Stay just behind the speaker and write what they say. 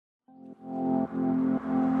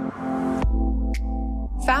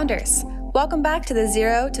Founders, welcome back to the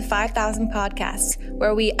 0 to 5,000 podcast,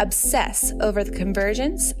 where we obsess over the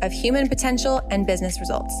convergence of human potential and business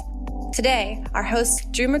results. Today, our hosts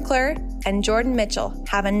Drew McClure and Jordan Mitchell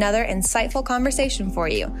have another insightful conversation for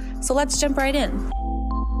you. So let's jump right in.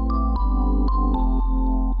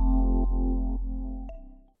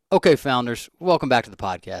 Okay, founders, welcome back to the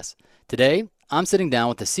podcast. Today, I'm sitting down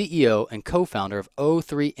with the CEO and co-founder of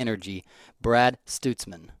O3 Energy, Brad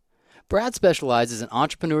Stutzman. Brad specializes in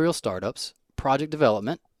entrepreneurial startups, project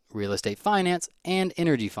development, real estate finance, and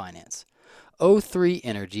energy finance. O3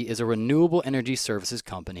 Energy is a renewable energy services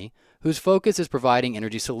company whose focus is providing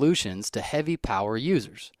energy solutions to heavy power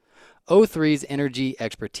users. O3's energy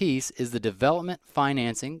expertise is the development,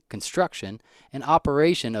 financing, construction, and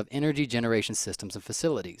operation of energy generation systems and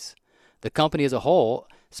facilities. The company as a whole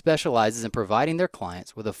specializes in providing their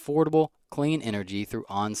clients with affordable, clean energy through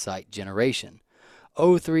on-site generation.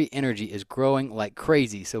 O3 Energy is growing like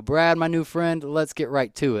crazy. So Brad, my new friend, let's get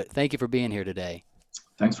right to it. Thank you for being here today.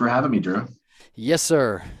 Thanks for having me, Drew. Yes,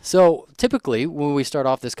 sir. So typically when we start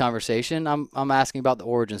off this conversation, I'm asking about the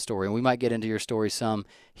origin story, and we might get into your story some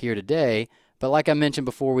here today. But like I mentioned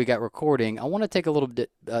before we got recording, I want to take a little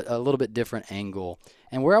bit different angle.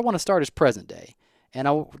 And where I want to start is present day. And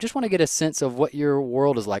I just want to get a sense of what your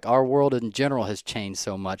world is like. Our world in general has changed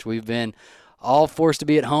so much. We've been all forced to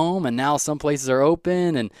be at home, and now some places are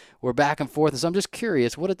open, and we're back and forth. And so I'm just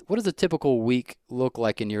curious, what does a typical week look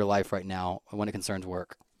like in your life right now when it concerns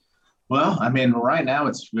work? Well, I mean, right now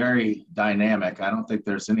it's very dynamic. I don't think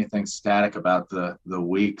there's anything static about the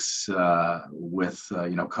weeks with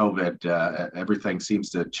COVID. Everything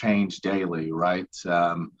seems to change daily, right?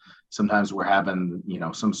 Sometimes we're having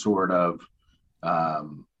some sort of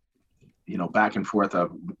back and forth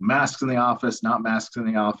of masks in the office, not masks in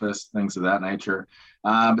the office, things of that nature.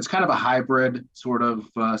 It's kind of a hybrid sort of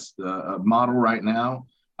model right now.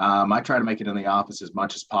 I try to make it in the office as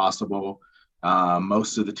much as possible.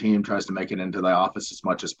 Most of the team tries to make it into the office as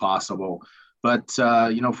much as possible. But,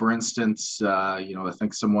 for instance, I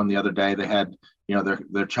think someone the other day, they had,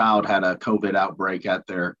 their child had a COVID outbreak at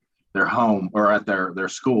their home or at their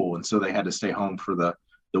school. And so they had to stay home for the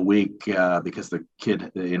week because the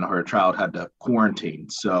kid, her child had to quarantine.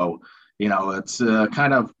 So, it's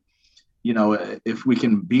kind of, if we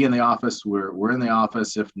can be in the office, we're in the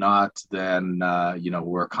office. If not, then,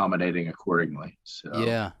 we're accommodating accordingly. So.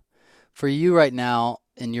 Yeah. For you right now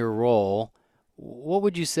in your role, what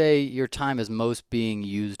would you say your time is most being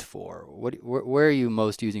used for? Where are you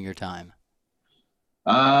most using your time?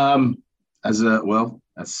 As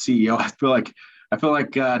CEO, I feel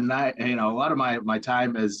like a lot of my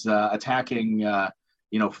time is attacking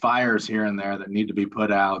fires here and there that need to be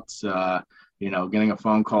put out. Getting a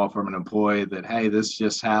phone call from an employee that, hey, this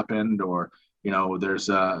just happened, or there's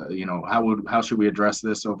how should we address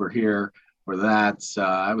this over here or that.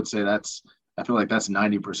 I would say I feel like that's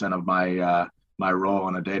 90% of my role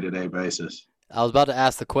on a day-to-day basis. I was about to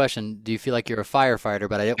ask the question, do you feel like you're a firefighter,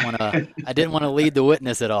 but I didn't want to lead the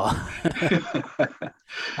witness at all.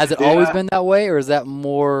 Has it always been that way, or is that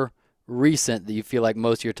more recent that you feel like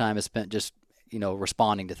most of your time is spent just,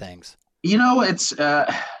 responding to things? It's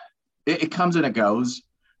it comes and it goes.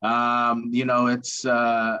 I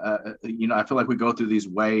feel like we go through these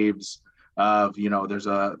waves of, there's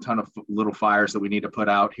a ton of little fires that we need to put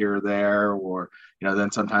out here or there, or,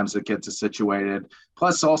 then sometimes it gets situated.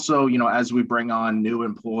 Plus also, as we bring on new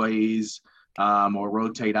employees or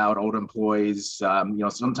rotate out old employees,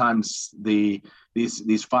 sometimes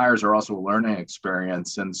these fires are also a learning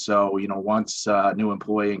experience. And so, once a new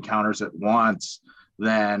employee encounters it once,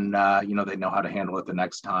 then, they know how to handle it the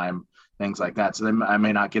next time. Things like that. So I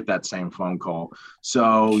may not get that same phone call.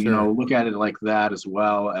 So, Sure. Look at it like that, as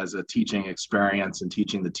well as a teaching experience and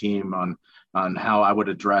teaching the team on how I would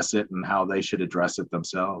address it and how they should address it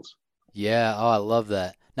themselves. Yeah. Oh, I love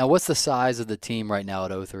that. Now, what's the size of the team right now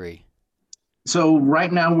at O3? So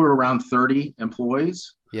right now we're around 30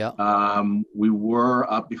 employees. Yeah. We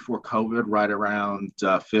were up before COVID right around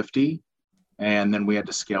 50, and then we had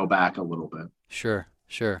to scale back a little bit. Sure.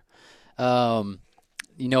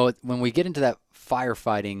 When we get into that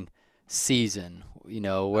firefighting season,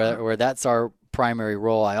 where that's our primary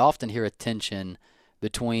role, I often hear a tension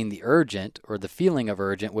between the urgent, or the feeling of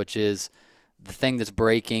urgent, which is the thing that's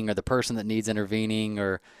breaking or the person that needs intervening,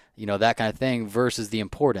 or, that kind of thing, versus the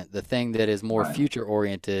important, the thing that is more future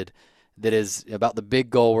oriented, that is about the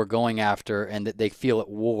big goal we're going after, and that they feel at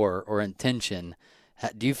war or in tension.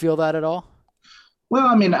 Do you feel that at all? Well,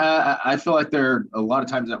 I mean, I feel like they're a lot of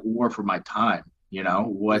times at war for my time.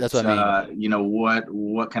 That's what I mean.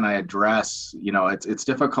 What can I address? It's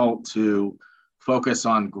difficult to focus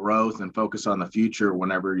on growth and focus on the future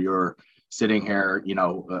whenever you're sitting here,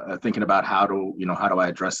 thinking about how do I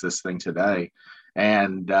address this thing today?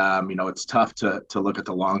 And, it's tough to look at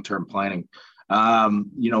the long-term planning. A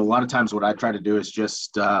lot of times what I try to do is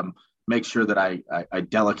just make sure that I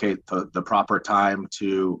delegate the proper time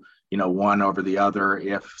to, one over the other.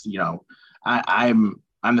 If,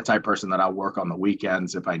 I'm the type of person that I'll work on the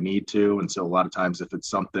weekends if I need to. And so a lot of times if it's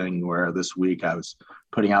something where this week I was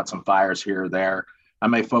putting out some fires here or there, I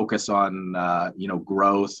may focus on,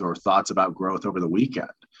 growth or thoughts about growth over the weekend.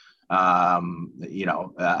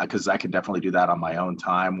 Because I can definitely do that on my own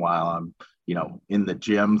time while I'm, in the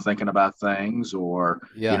gym thinking about things, or,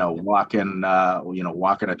 walking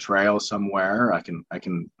a trail somewhere. I can,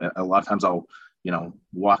 a lot of times I'll,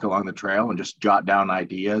 walk along the trail and just jot down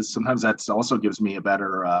ideas. Sometimes that's also gives me a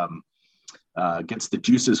better, gets the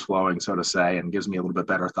juices flowing, so to say, and gives me a little bit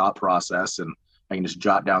better thought process. And I can just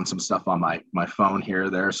jot down some stuff on my phone here,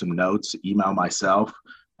 there, some notes, email myself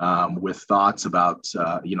with thoughts about,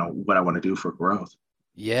 what I want to do for growth.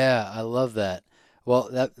 Yeah, I love that. Well,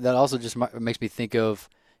 that also just makes me think of,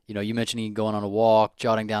 you mentioning going on a walk,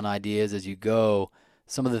 jotting down ideas as you go,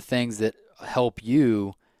 some of the things that help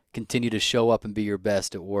you continue to show up and be your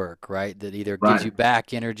best at work, right? That either gives you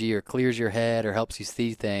back energy or clears your head or helps you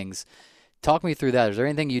see things. Talk me through that. Is there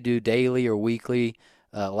anything you do daily or weekly,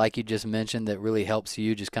 like you just mentioned, that really helps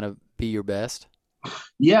you just kind of be your best?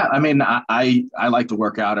 Yeah, I mean, I like to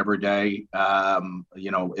work out every day.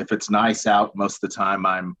 If it's nice out, most of the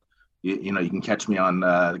time you can catch me on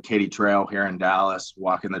the Katy Trail here in Dallas,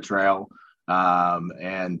 walking the trail,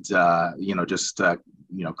 just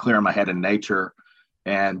clearing my head in nature.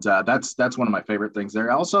 And that's one of my favorite things there.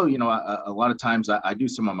 Also, a lot of times I do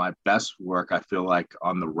some of my best work, I feel like,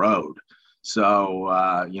 on the road. So,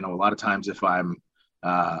 a lot of times if I'm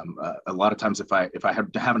if I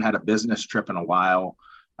haven't had a business trip in a while,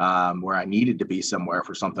 where I needed to be somewhere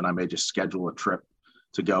for something, I may just schedule a trip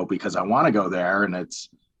to go because I want to go there. And it's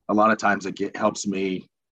a lot of times helps me,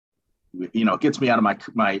 it gets me out of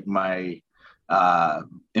my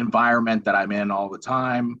environment that I'm in all the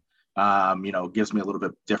time. Gives me a little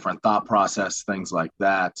bit different thought process, things like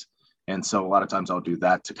that. And so a lot of times I'll do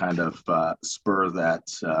that to kind of spur that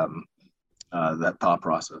thought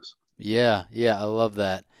process. Yeah, I love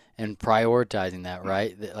that. And prioritizing that,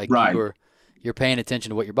 right? Like Right. You're paying attention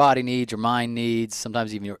to what your body needs, your mind needs,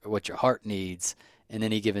 sometimes even what your heart needs in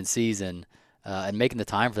any given season, and making the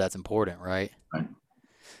time for that's important, right? Right.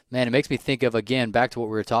 Man, it makes me think of, again, back to what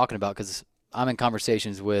we were talking about, because I'm in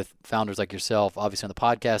conversations with founders like yourself, obviously on the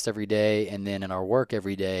podcast every day and then in our work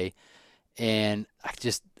every day. And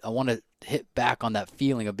I want to hit back on that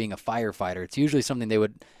feeling of being a firefighter. It's usually something they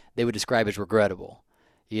would describe as regrettable,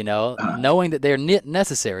 knowing that they're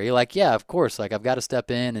necessary. Like, yeah, of course, like I've got to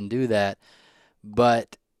step in and do that.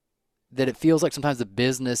 But that it feels like sometimes the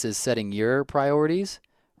business is setting your priorities,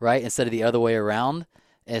 right, instead of the other way around.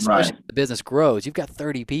 And especially if the business grows, you've got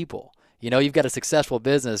 30 people. You've got a successful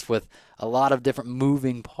business with a lot of different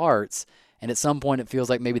moving parts. And at some point, it feels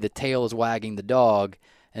like maybe the tail is wagging the dog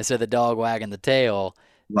instead of the dog wagging the tail.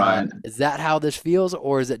 Right. Is that how this feels,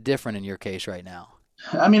 or is it different in your case right now?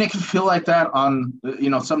 I mean, it can feel like that on,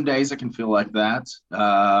 some days it can feel like that.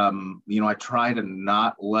 I try to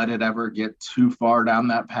not let it ever get too far down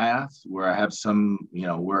that path where I have some,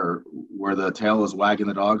 where the tail is wagging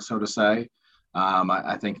the dog, so to say.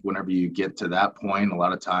 I think whenever you get to that point, a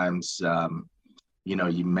lot of times,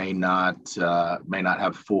 you may not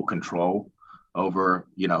have full control over,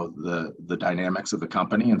 the dynamics of the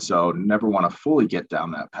company. And so never want to fully get down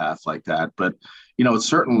that path like that. But,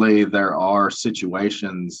 certainly there are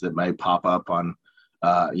situations that may pop up on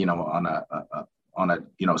a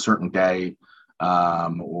certain day,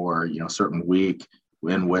 or, certain week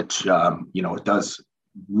in which, it does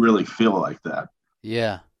really feel like that.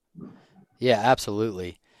 Yeah. Yeah,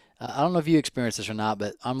 absolutely. I don't know if you experience this or not,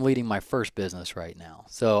 but I'm leading my first business right now.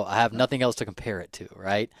 So I have nothing else to compare it to,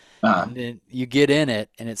 right? And then you get in it,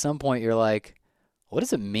 and at some point you're like, what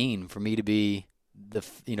does it mean for me to be the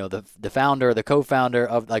founder, the co-founder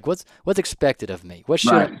of, like, what's expected of me? What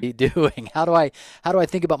should I be doing? How do I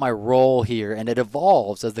think about my role here? And it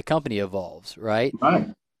evolves as the company evolves, right? Right.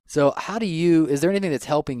 So is there anything that's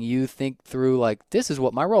helping you think through, like, this is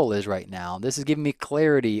what my role is right now. This is giving me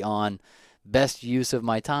clarity on best use of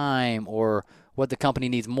my time, or what the company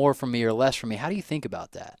needs more from me or less from me. How do you think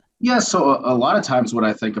about that? Yeah. So a lot of times what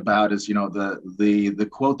I think about is, the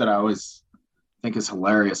quote that I always think is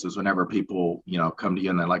hilarious is whenever people, come to you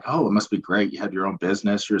and they're like, oh, it must be great. You have your own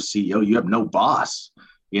business. You're a CEO. You have no boss,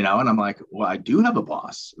 and I'm like, well, I do have a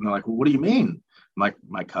boss. And they're like, well, what do you mean? I'm like,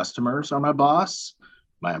 my customers are my boss.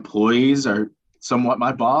 My employees are somewhat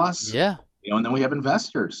my boss, Yeah. and then we have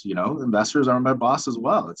investors. Investors are my boss as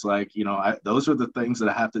well. It's like, those are the things that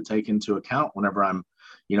I have to take into account whenever I'm,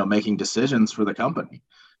 making decisions for the company.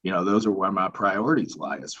 Those are where my priorities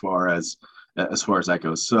lie as far as that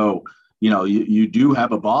goes. So, you do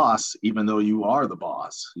have a boss, even though you are the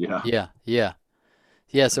boss. Yeah. Yeah.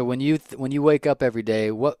 Yeah. So when you wake up every day,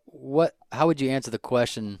 how would you answer the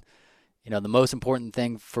question, the most important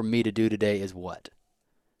thing for me to do today is what?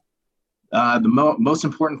 The most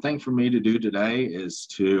important thing for me to do today is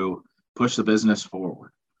to push the business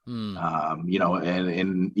forward. Hmm.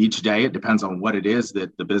 And each day it depends on what it is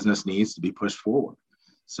that the business needs to be pushed forward.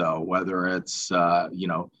 So whether it's,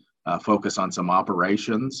 focus on some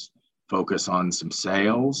operations, focus on some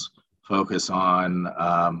sales, focus on,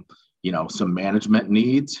 some management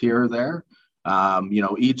needs here or there.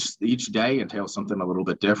 Each day entails something a little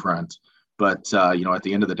bit different, but at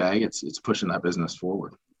the end of the day, it's pushing that business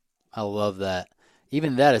forward. I love that.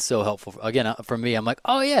 Even that is so helpful. Again, for me, I'm like,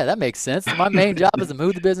 oh yeah, that makes sense. My main job is to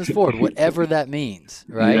move the business forward, whatever that means,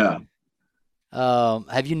 right? Yeah.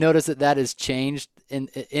 Have you noticed that has changed in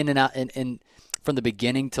and out in from the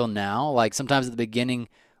beginning till now? Like sometimes at the beginning,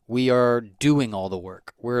 we are doing all the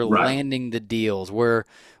work. We're Right. landing the deals. We're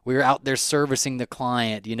out there servicing the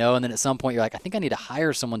client, and then at some point you're like, I think I need to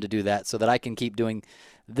hire someone to do that so that I can keep doing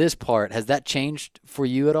this part. Has that changed for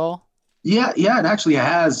you at all? Yeah, it actually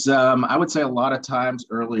has. I would say a lot of times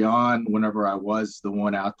early on, whenever I was the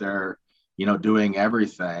one out there, doing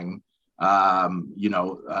everything,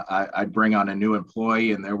 I'd bring on a new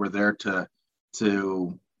employee and they were there to,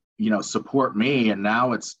 support me. And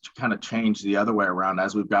now it's kind of changed the other way around.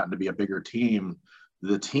 As we've gotten to be a bigger team,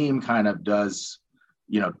 the team kind of does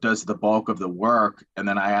the bulk of the work. And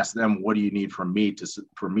then I ask them, what do you need from me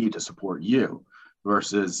for me to support you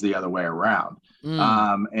versus the other way around?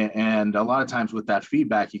 Mm, And a lot of times with that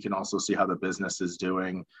feedback, you can also see how the business is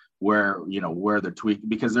doing, where they're tweaking,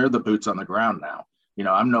 because they're the boots on the ground now.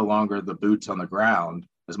 I'm no longer the boots on the ground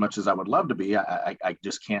as much as I would love to be. I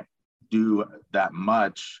just can't do that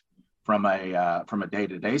much from a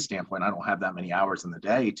day-to-day standpoint. I don't have that many hours in the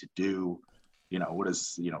day to do, what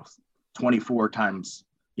is, 24 times,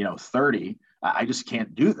 30. I just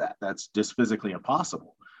can't do that. That's just physically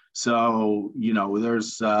impossible. So,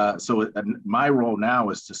 my role now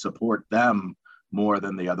is to support them more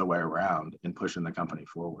than the other way around in pushing the company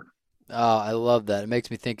forward. oh, I love that. It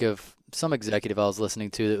makes me think of some executive I was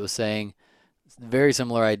listening to that was saying, very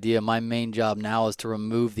similar idea. My main job now is to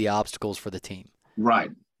remove the obstacles for the team.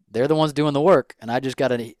 Right. They're the ones doing the work, and I just got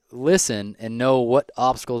to listen and know what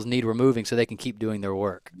obstacles need removing so they can keep doing their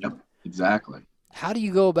work. Yep. Exactly. How do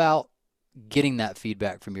you go about getting that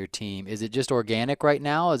feedback from your team? Is it just organic right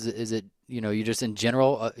now? Is it you just in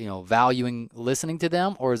general valuing listening to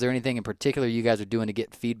them, or is there anything in particular you guys are doing to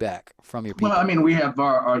get feedback from your Well, I people? mean, we have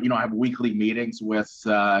I have weekly meetings with,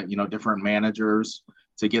 different managers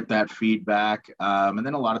to get that feedback. And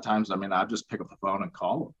then a lot of times, I mean, I'll just pick up the phone and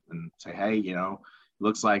call them and say, hey,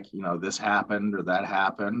 looks like, this happened or that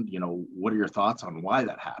happened. What are your thoughts on why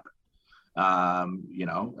that happened?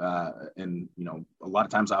 And a lot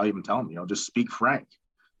of times I'll even tell them, just speak frank.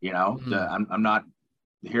 Mm, I'm not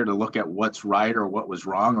here to look at what's right or what was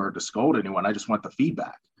wrong or to scold anyone. I just want the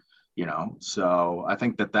feedback. So I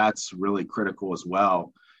think that that's really critical as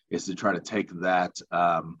well, is to try to take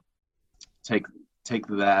take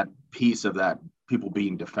that piece of that people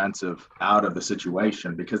being defensive out of the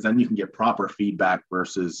situation, because then you can get proper feedback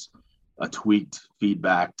versus a tweaked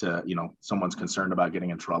feedback to, someone's concerned about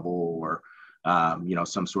getting in trouble or,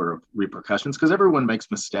 some sort of repercussions, because everyone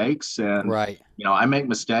makes mistakes. And, right. I make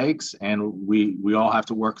mistakes and we all have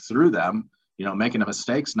to work through them. Making a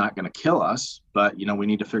mistake's not going to kill us, but, we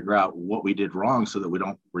need to figure out what we did wrong so that we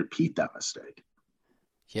don't repeat that mistake.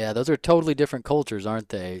 Yeah, those are totally different cultures, aren't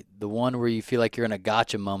they? The one where you feel like you're in a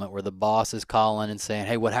gotcha moment where the boss is calling and saying,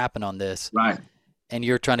 "Hey, what happened on this?" Right. and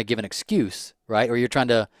you're trying to give an excuse, right? Or you're trying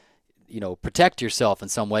to, protect yourself in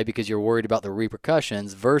some way because you're worried about the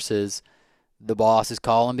repercussions versus the boss is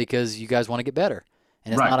calling because you guys want to get better.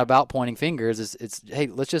 And it's Right. not about pointing fingers. It's hey,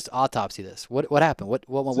 let's just autopsy this. What happened? What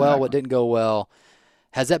went well? What Exactly. didn't go well?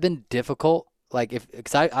 Has that been difficult? Like if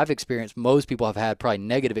because I've experienced most people have had probably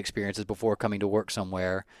negative experiences before coming to work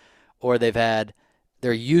somewhere, or they're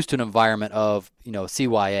used to an environment of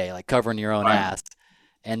CYA, like covering your own Right. ass,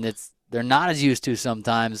 and they're not as used to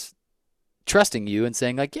sometimes trusting you and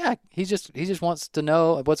saying like, yeah, he just wants to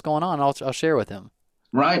know what's going on. I'll share with him.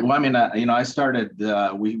 Right. Well, I mean, I started.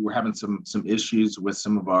 We were having some issues with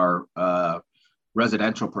some of our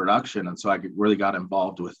residential production, and so really got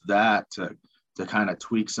involved with that to kind of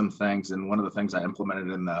tweak some things. And one of the things I implemented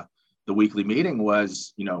in the weekly meeting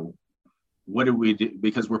was, what did we do?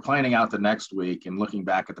 Because we're planning out the next week and looking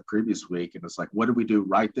back at the previous week. And it's like, what did we do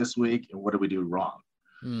right this week? And what did we do wrong?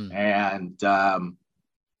 And,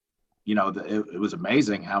 it was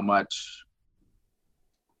amazing how much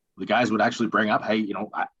the guys would actually bring up, hey,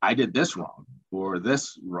 I did this wrong, or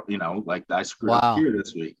this, like I screwed up here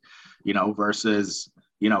this week, versus,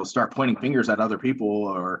 start pointing fingers at other people,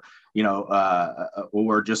 or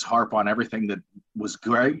just harp on everything that was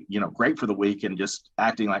great, great for the week, and just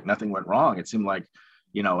acting like nothing went wrong. It seemed like,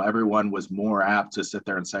 everyone was more apt to sit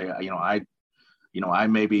there and say, I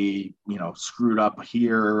maybe, screwed up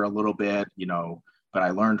here a little bit, but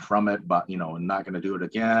I learned from it, but, I'm not going to do it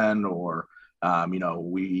again. Or,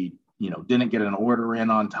 we, didn't get an order in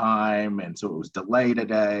on time, and so it was delayed a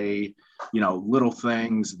day, little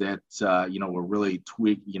things that, were really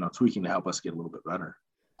tweaking to help us get a little bit better.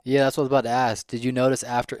 Yeah, that's what I was about to ask. Did you notice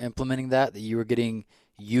after implementing that you were getting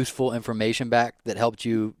useful information back that helped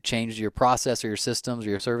you change your process or your systems or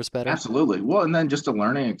your service better? Absolutely. Well, and then just a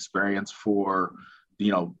learning experience for,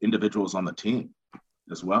 individuals on the team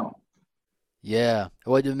as well. Yeah.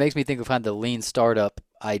 Well, it makes me think of kind of the lean startup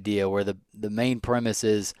idea, where the main premise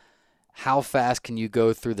is how fast can you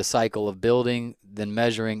go through the cycle of building, then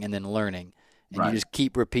measuring, and then learning. And you just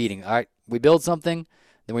keep repeating. All right, we build something,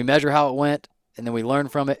 then we measure how it went, and then we learn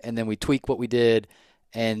from it, and then we tweak what we did.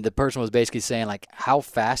 And the person was basically saying, like, how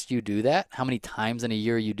fast you do that, how many times in a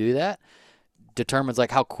year you do that, determines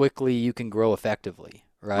like how quickly you can grow effectively,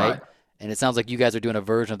 right? And it sounds like you guys are doing a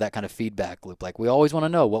version of that kind of feedback loop. Like, we always want to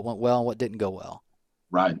know what went well and what didn't go well.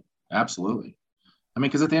 Right. Absolutely. I mean,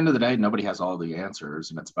 because at the end of the day, nobody has all the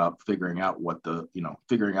answers, and it's about figuring out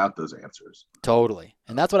figuring out those answers. Totally.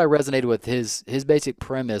 And that's what I resonated with. His basic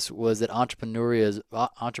premise was that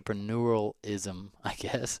entrepreneurialism, I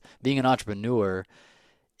guess, being an entrepreneur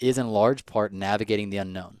is in large part navigating the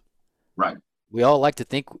unknown. Right. We all like to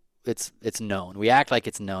think it's known. We act like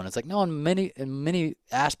it's known. It's like, no, in many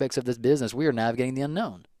aspects of this business, we are navigating the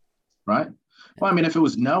unknown. Right. Well, I mean, if it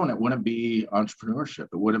was known, it wouldn't be entrepreneurship.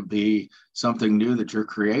 It wouldn't be something new that you're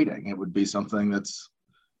creating. It would be something that's,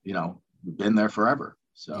 been there forever.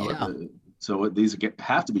 So these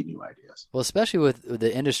have to be new ideas. Well, especially with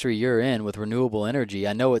the industry you're in with renewable energy,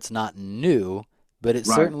 I know it's not new, but it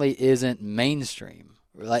certainly isn't mainstream.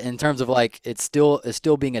 Like, in terms of like, it's still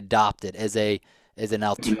being adopted as an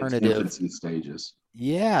alternative. In its infancy stages.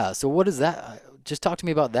 Yeah. So what is that? Just talk to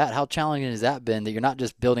me about that. How challenging has that been, that you're not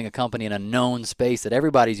just building a company in a known space that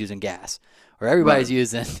everybody's using gas or everybody's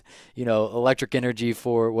using, electric energy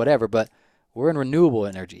for whatever, but we're in renewable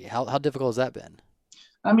energy. How difficult has that been?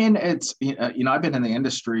 I mean, it's, I've been in the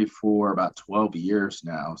industry for about 12 years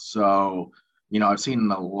now. So, I've seen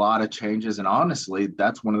a lot of changes, and honestly,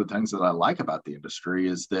 that's one of the things that I like about the industry,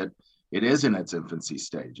 is that it is in its infancy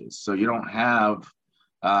stages. So you don't have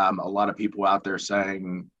a lot of people out there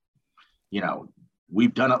saying,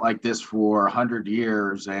 we've done it like this for 100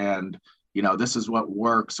 years, and, this is what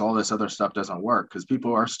works. All this other stuff doesn't work, because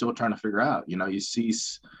people are still trying to figure out, you see,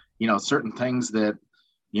 certain things that,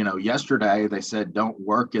 yesterday they said don't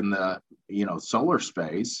work in the, solar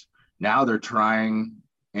space. Now they're trying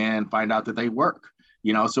and find out that they work,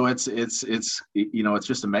 so it's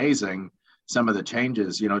just amazing. Some of the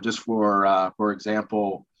changes, just for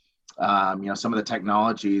example, some of the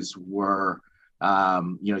technologies were,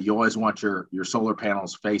 you always want your solar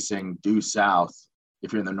panels facing due south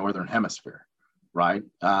if you're in the northern hemisphere, right?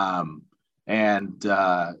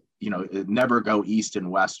 It never go east and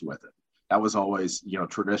west with it. That was always,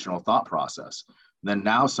 traditional thought process. Then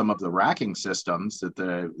now some of the racking systems that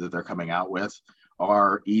they're coming out with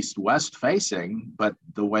are east-west facing, but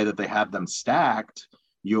the way that they have them stacked,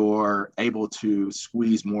 you're able to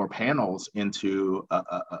squeeze more panels into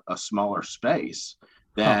a smaller space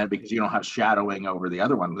because you don't have shadowing over the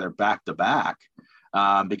other one. They're back to back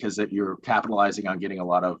because you're capitalizing on getting a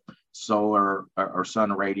lot of solar or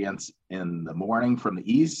sun radiance in the morning from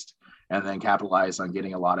the east, and then capitalize on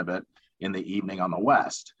getting a lot of it in the evening on the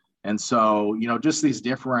west. And so, just these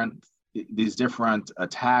different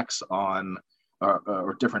attacks on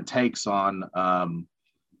or different takes on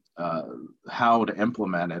how to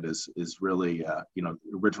implement it is really,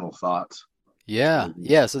 original thoughts. Yeah.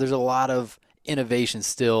 So there's a lot of innovation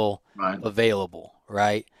still available,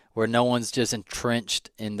 right? Where no one's just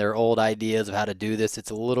entrenched in their old ideas of how to do this.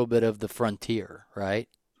 It's a little bit of the frontier, right?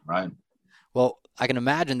 Right. Well, I can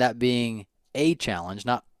imagine that being a challenge,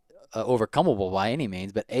 not overcomable by any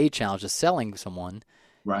means, but a challenge to selling someone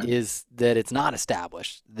is that it's not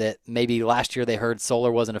established. That maybe last year they heard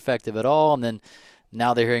solar wasn't effective at all, and then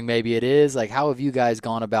now they're hearing maybe it is. Like, how have you guys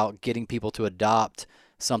gone about getting people to adopt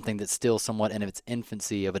something that's still somewhat in its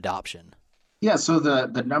infancy of adoption? Yeah. So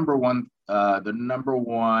the number one,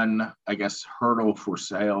 I guess, hurdle for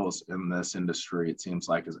sales in this industry, it seems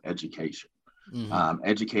like, is education. Mm-hmm.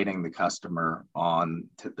 Educating the customer on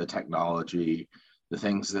the technology, the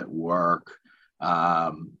things that work.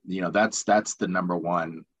 That's the number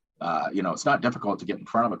one. It's not difficult to get in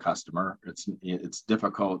front of a customer. It's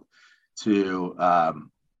difficult to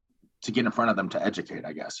get in front of them to educate,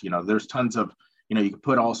 I guess. There's tons of, you can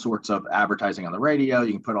put all sorts of advertising on the radio,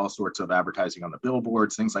 you can put all sorts of advertising on the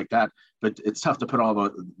billboards, things like that, but it's tough to put all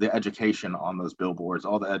the education on those billboards,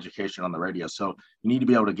 all the education on the radio. So you need to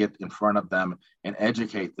be able to get in front of them and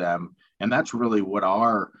educate them. And that's really what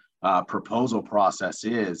our proposal process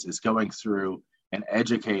is going through and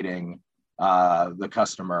educating the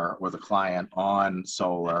customer or the client on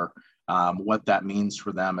solar, what that means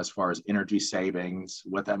for them as far as energy savings,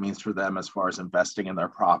 what that means for them as far as investing in their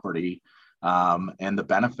property, and the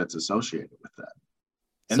benefits associated with that.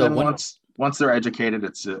 And so then once they're educated,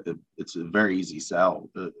 it's a very easy sell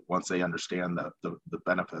once they understand the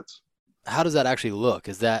benefits. How does that actually look?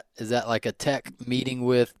 Is that like a tech meeting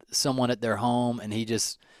with someone at their home and he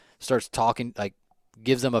just starts talking, like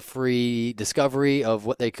gives them a free discovery of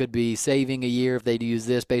what they could be saving a year if they use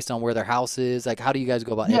this based on where their house is? Like, how do you guys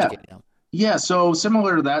go about educating them? Yeah, so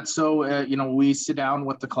similar to that. So, we sit down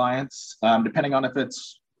with the clients, depending on if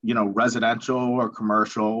it's, residential or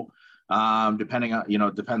commercial, depending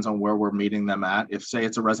on, depends on where we're meeting them at. If, say,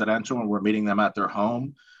 it's a residential and we're meeting them at their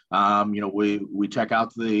home, we check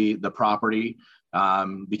out the property,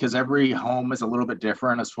 because every home is a little bit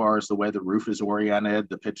different as far as the way the roof is oriented,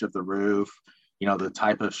 the pitch of the roof, the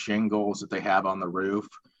type of shingles that they have on the roof.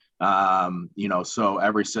 So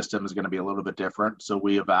every system is going to be a little bit different. So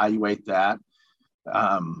we evaluate that,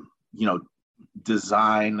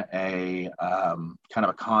 design a kind of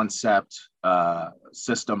a concept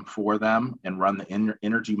system for them and run the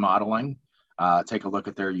energy modeling, take a look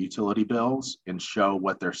at their utility bills and show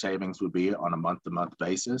what their savings would be on a month-to-month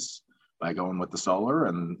basis by going with the solar.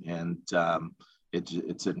 And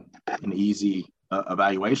it's an easy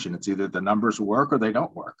evaluation. It's either the numbers work or they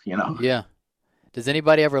don't work, Yeah. Does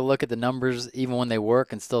anybody ever look at the numbers even when they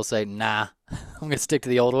work and still say, nah, I'm going to stick to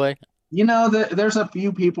the old way? There's a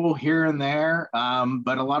few people here and there,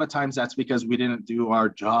 but a lot of times that's because we didn't do our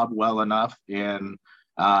job well enough in,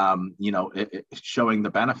 showing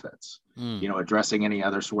the benefits, addressing any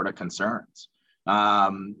other sort of concerns.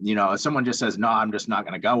 If someone just says, no, I'm just not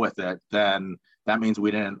going to go with it, then that means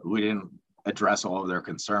we didn't address all of their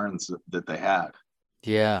concerns that they had.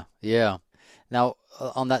 Yeah, yeah. Now,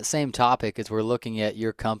 on that same topic, as we're looking at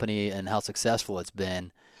your company and how successful it's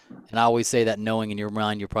been, and I always say that knowing in your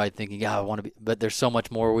mind, you're probably thinking, yeah, I want to be, but there's so much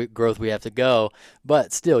more growth we have to go.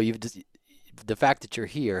 But still, the fact that you're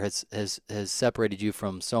here has separated you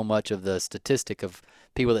from so much of the statistic of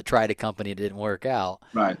people that tried a company that didn't work out.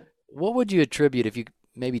 Right. What would you attribute, if you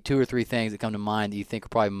maybe two or three things that come to mind that you think are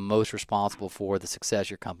probably most responsible for the success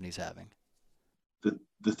your company's having?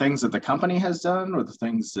 The things that the company has done, or the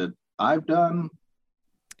things that I've done?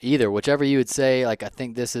 Either, whichever you would say. Like, I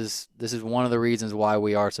think this is one of the reasons why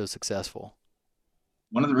we are so successful.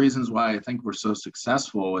 One of the reasons why I think we're so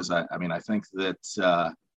successful is, I think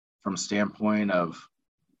that from a standpoint of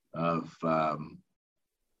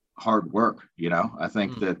hard work, I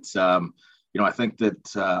think that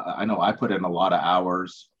I know I put in a lot of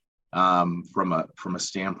hours from a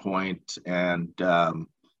standpoint, and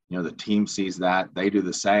the team sees that, they do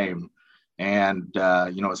the same. And,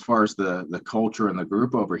 as far as the culture and the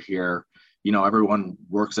group over here, everyone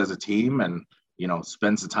works as a team and,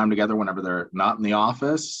 spends the time together whenever they're not in the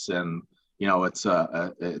office. And, it's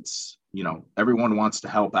everyone wants to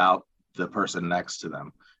help out the person next to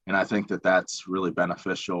them. And I think that that's really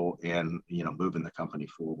beneficial in, moving the company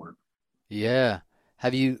forward. Yeah.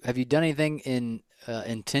 Have you done anything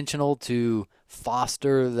intentional to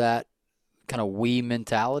foster that kind of we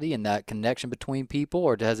mentality and that connection between people,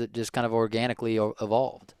 or has it just kind of organically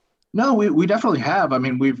evolved? No, we definitely have. I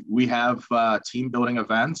mean, we have team building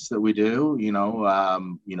events that we do.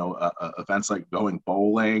 Events like going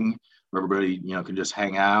bowling, where everybody can just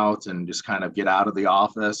hang out and just kind of get out of the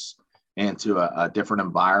office into a different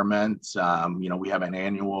environment. We have an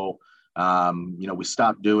annual. We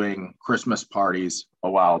stopped doing Christmas parties a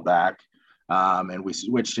while back, and we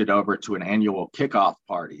switched it over to an annual kickoff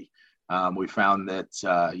party. We found that,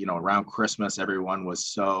 around Christmas, everyone was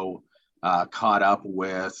so caught up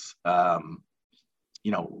with,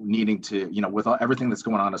 needing to, with everything that's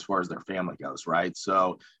going on as far as their family goes, right?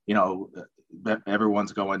 So,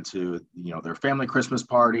 everyone's going to, their family Christmas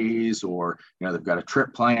parties, or, they've got a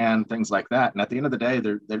trip plan, things like that. And at the end of the day,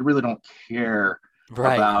 they really don't care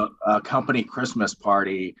Right. about a company Christmas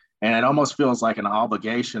party and it almost feels like an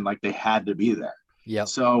obligation, like they had to be there. Yep.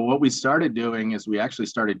 So what we started doing is we actually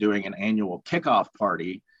started doing an annual kickoff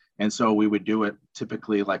party. And so we would do it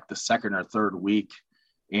typically like the second or third week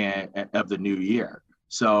of the new year.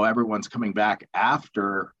 So everyone's coming back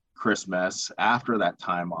after Christmas, after that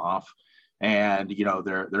time off. And,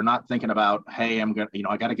 they're not thinking about, hey, I'm going to,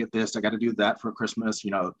 I got to get this, I got to do that for Christmas.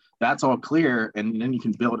 That's all clear. And then you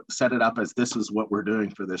can set it up as, this is what we're doing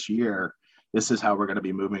for this year. This is how we're going to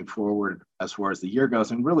be moving forward as far as the year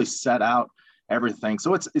goes, and really set out everything.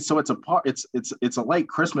 So it's a late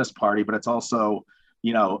Christmas party, but it's also,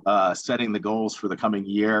 setting the goals for the coming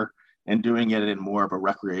year and doing it in more of a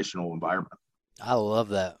recreational environment. I love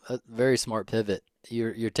that. Very smart pivot.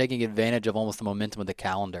 You're taking advantage of almost the momentum of the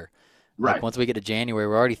calendar. Right. Like once we get to January,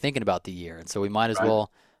 we're already thinking about the year, and so we might as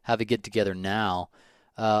well have a get together now.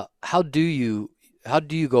 How do you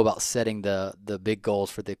go about setting the big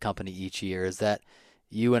goals for the company each year? Is that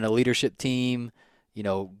you and a leadership team,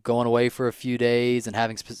 going away for a few days and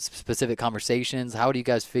having specific conversations? How do you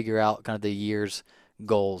guys figure out kind of the year's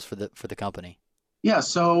goals for the company? Yeah.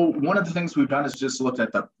 So one of the things we've done is just looked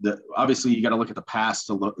at the obviously you got to look at the past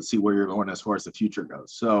to see where you're going as far as the future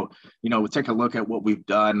goes. So, we take a look at what we've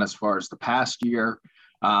done as far as the past year,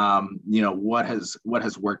 what has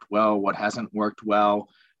worked well, what hasn't worked well,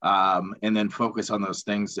 and then focus on those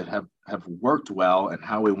things that have worked well and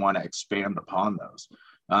how we want to expand upon those.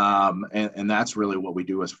 And that's really what we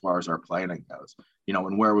do as far as our planning goes,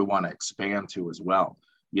 and where we want to expand to as well.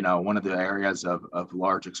 One of the areas of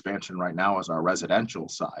large expansion right now is our residential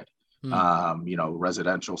side.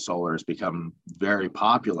 Residential solar has become very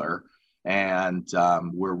popular, and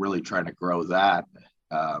we're really trying to grow that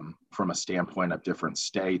from a standpoint of different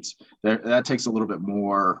states. That takes a little bit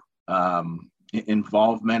more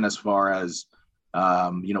involvement as far as,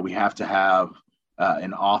 we have to have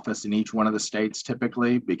an office in each one of the states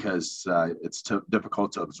typically, because it's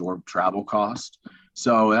difficult to absorb travel cost.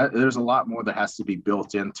 So there's a lot more that has to be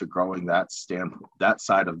built into growing that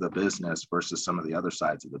side of the business versus some of the other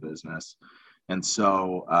sides of the business. And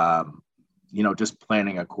so, just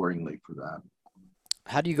planning accordingly for that.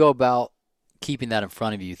 How do you go about keeping that in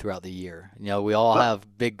front of you throughout the year? We all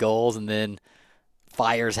have big goals, and then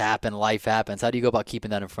fires happen, life happens. How do you go about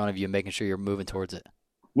keeping that in front of you and making sure you're moving towards it?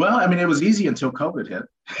 Well, it was easy until COVID hit.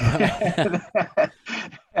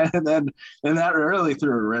 and then that really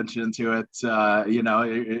threw a wrench into it.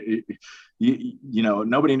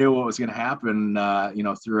 Nobody knew what was going to happen,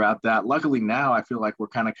 throughout that. Luckily now I feel like we're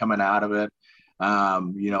kind of coming out of it.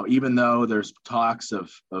 Even though there's talks of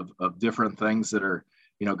different things that are,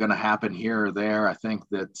 going to happen here or there, I think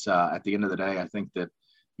that at the end of the day, I think that,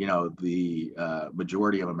 the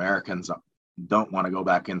majority of Americans don't want to go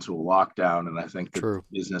back into a lockdown. And I think the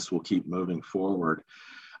business will keep moving forward.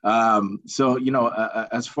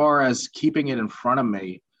 As far as keeping it in front of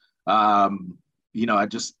me, I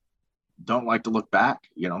just don't like to look back,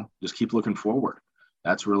 just keep looking forward.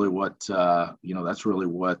 That's really what the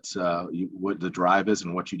drive is,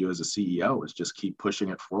 and what you do as a CEO is just keep pushing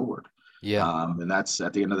it forward. Yeah. And that's,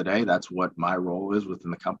 at the end of the day, that's what my role is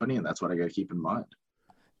within the company. And that's what I got to keep in mind.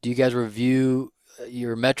 Do you guys review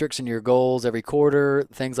your metrics and your goals every quarter,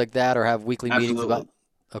 things like that, or have weekly meetings about?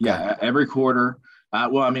 Okay. Yeah, every quarter.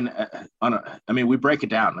 We break it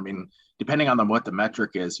down. Depending on what the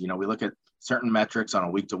metric is, we look at certain metrics on a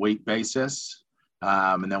week-to-week basis,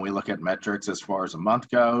 and then we look at metrics as far as a month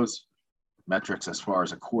goes, metrics as far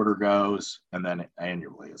as a quarter goes, and then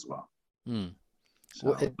annually as well.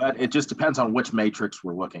 But it just depends on which matrix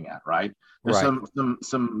we're looking at, right? There's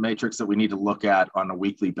some matrix that we need to look at on a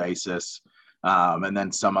weekly basis. And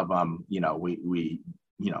then some of them, we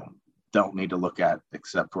don't need to look at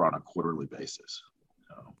except for on a quarterly basis.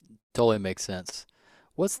 So. Totally makes sense.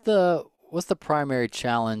 What's the primary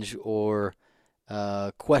challenge or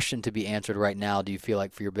question to be answered right now, do you feel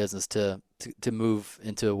like, for your business to move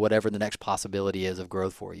into whatever the next possibility is of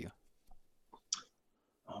growth for you?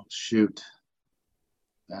 Oh, shoot.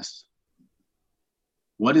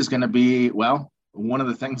 What is going to be, well, one of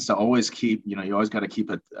the things to always keep, you always got to keep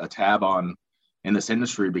a tab on in this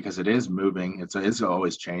industry, because it is moving. It's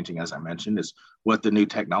always changing, as I mentioned, is what the new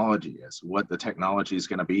technology is, what the technology is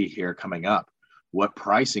going to be here coming up, what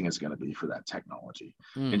pricing is going to be for that technology,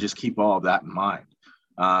 and just keep all of that in mind.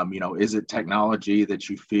 Is it technology that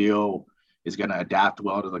you feel is going to adapt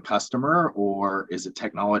well to the customer, or is it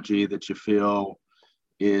technology that you feel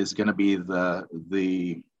is going to be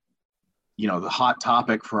the hot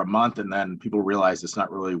topic for a month, and then people realize it's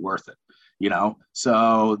not really worth it,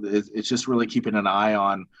 So it's just really keeping an eye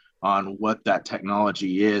on what that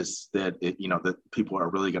technology is that that people are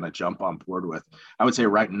really going to jump on board with. I would say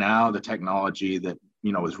right now, the technology that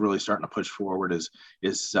is really starting to push forward is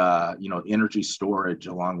energy storage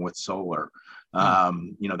along with solar.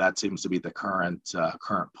 That seems to be the current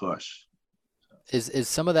push. Is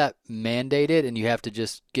some of that mandated, and you have to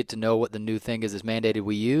just get to know what the new thing is mandated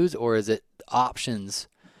we use, or is it options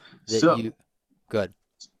that you? Good.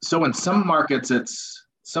 So in some markets it's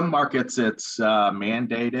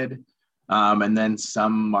mandated, and then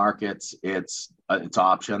some markets it's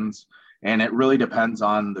options, and it really depends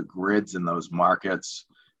on the grids in those markets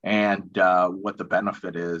and what the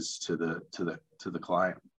benefit is to the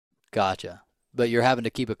client. Gotcha. But you're having to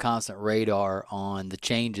keep a constant radar on the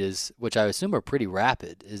changes, which I assume are pretty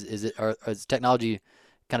rapid. Is technology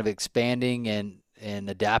kind of expanding and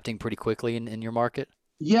adapting pretty quickly in your market?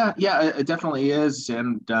 Yeah, it definitely is.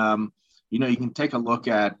 And, you can take a look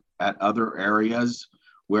at other areas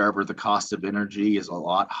wherever the cost of energy is a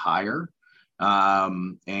lot higher,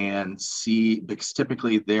 and see, because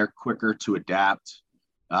typically they're quicker to adapt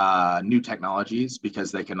new technologies because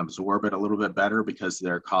they can absorb it a little bit better because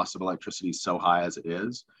their cost of electricity is so high as it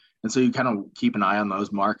is. And so you kind of keep an eye on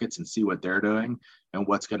those markets and see what they're doing and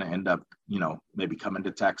what's going to end up, maybe coming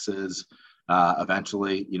to Texas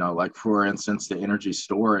eventually, like for instance, the energy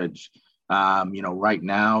storage, right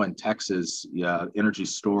now in Texas, energy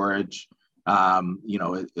storage, a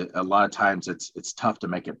lot of times it's tough to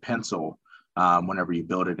make it pencil whenever you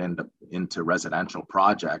build it into residential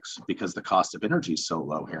projects because the cost of energy is so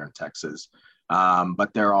low here in Texas.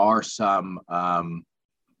 But there are some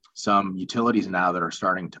utilities now that are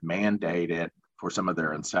starting to mandate it for some of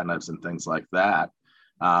their incentives and things like that.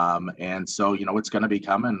 And so, it's going to be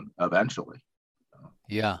coming eventually.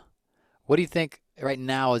 Yeah. What do you think right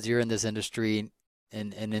now as you're in this industry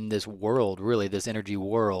and in this world, really, this energy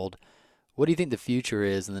world, what do you think the future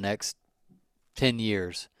is in the next 10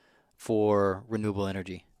 years for renewable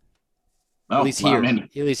energy? At least here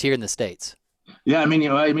in the States. Yeah,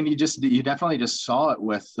 you definitely just saw it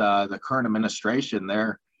with the current administration.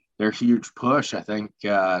 Their huge push. I think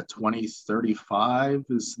 2035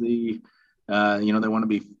 is the they want to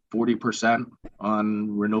be 40% on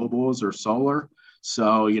renewables or solar.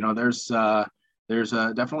 So there's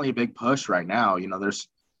definitely a big push right now. There's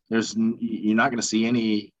you're not going to see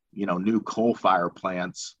any new coal fire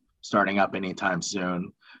plants starting up anytime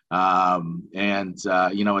soon. It's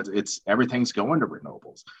everything's going to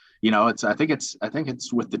renewables. I think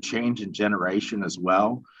it's with the change in generation as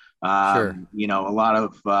well. Sure. A lot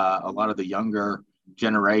of the younger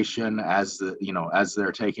generation, as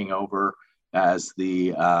they're taking over as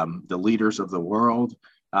the leaders of the world,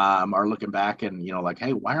 are looking back and like,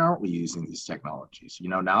 hey, why aren't we using these technologies?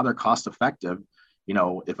 Now they're cost effective.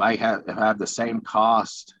 If I have the same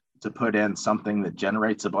cost to put in something that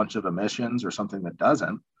generates a bunch of emissions or something that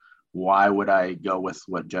doesn't, why would I go with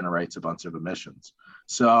what generates a bunch of emissions?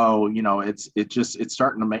 So, it's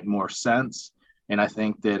starting to make more sense. And I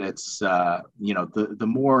think that it's, the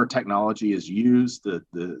more technology is used,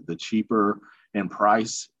 the cheaper in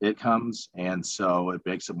price it comes. And so it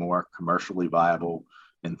makes it more commercially viable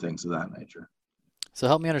and things of that nature. So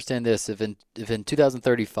help me understand this. If in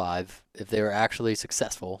 2035, if they were actually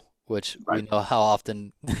successful, which we know how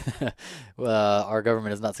often our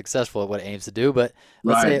government is not successful at what it aims to do, but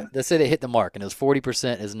let's say they hit the mark and it was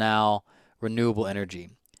 40% is now renewable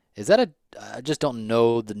energy. Is that I just don't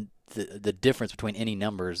know the difference between any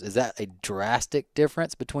numbers. Is that a drastic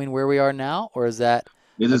difference between where we are now, or is that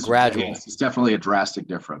gradual? Yes, it's definitely a drastic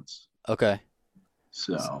difference. Okay.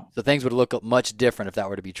 So things would look much different if that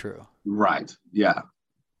were to be true. Right. Yeah.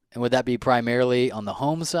 And would that be primarily on the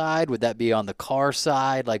home side? Would that be on the car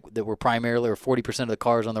side? Like that we're primarily, or 40% of the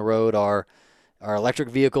cars on the road are electric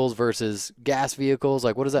vehicles versus gas vehicles?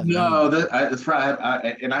 Like what does that mean? No, that's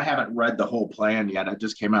right. And I haven't read the whole plan yet. It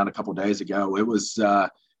just came out a couple of days ago. It was,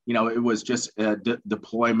 it was just a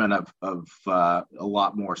deployment of a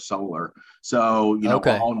lot more solar. So,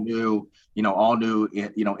 Okay. all new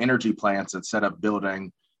energy plants, instead of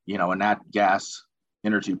building, a nat gas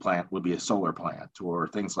energy plant, would be a solar plant or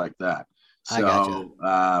things like that. So, I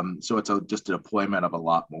gotcha. So it's just a deployment of a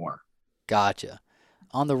lot more. Gotcha.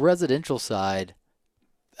 On the residential side,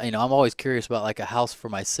 I'm always curious about like a house for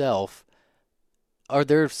myself. Are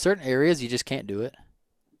there certain areas you just can't do it?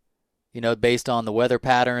 Based on the weather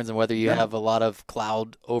patterns and whether you have a lot of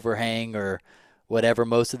cloud overhang or whatever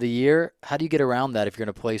most of the year. How do you get around that if you're in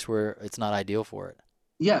a place where it's not ideal for it?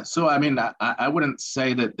 Yeah, so I wouldn't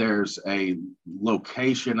say that there's a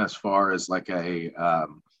location as far as like a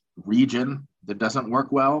region that doesn't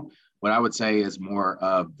work well. What I would say is more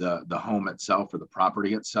of the home itself or the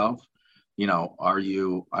property itself. Are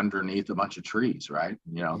you underneath a bunch of trees, right?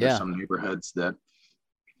 There's some neighborhoods that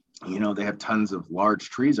They have tons of large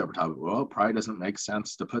trees over top of it. Well, it probably doesn't make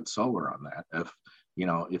sense to put solar on that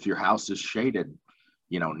if your house is shaded,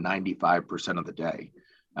 95% of the day,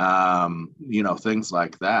 things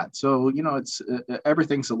like that. So, it's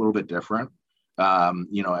everything's a little bit different.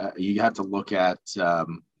 You have to look at,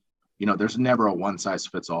 there's never a one size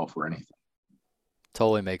fits all for anything.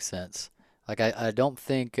 Totally makes sense. Like I don't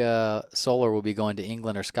think solar will be going to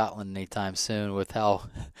England or Scotland anytime soon with how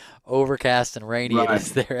overcast and rainy it Right.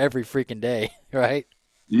 is there every freaking day, right?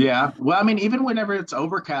 Yeah. Well, I mean, even whenever it's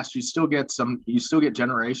overcast, you still get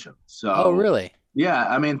generation. Oh, So, really? yeah,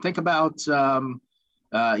 I mean, think about,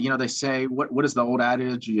 they say, what is the old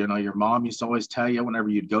adage? Your mom used to always tell you whenever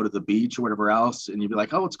you'd go to the beach or whatever else, and you'd be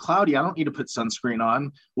like, oh, it's cloudy. I don't need to put sunscreen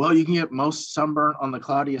on. Well, you can get most sunburn on the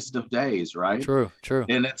cloudiest of days, right? True, true.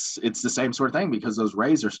 And it's the same sort of thing because those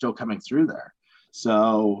rays are still coming through there.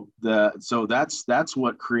 So that's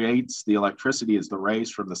what creates the electricity is the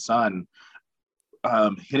rays from the sun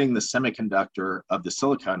hitting the semiconductor of the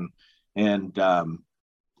silicon and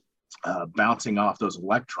bouncing off those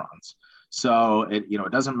electrons. So it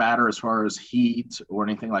doesn't matter as far as heat or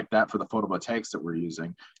anything like that for the photovoltaics that we're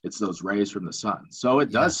using. It's those rays from the sun. So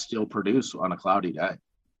it Yeah. does still produce on a cloudy day.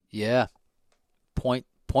 Yeah. Point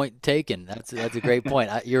taken. That's a great point.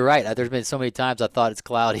 You're right. There's been so many times I thought it's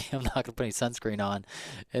cloudy. I'm not gonna put any sunscreen on,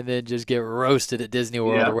 and then just get roasted at Disney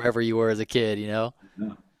World or Yeah. wherever you were as a kid. Yeah.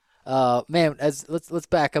 Man, as let's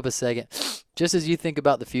back up a second. Just as you think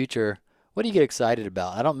about the future, what do you get excited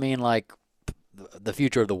about? I don't mean like the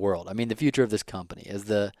future of the world. I mean the future of this company as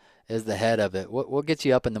the head of it. What gets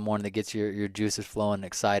you up in the morning that gets your juices flowing and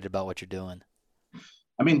excited about what you're doing?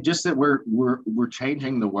 I mean, just that we're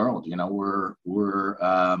changing the world. We're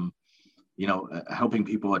helping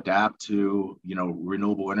people adapt to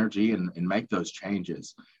renewable energy and make those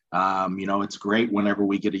changes. It's great whenever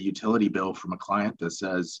we get a utility bill from a client that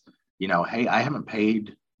says, hey, I haven't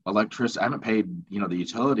paid electricity, I haven't paid the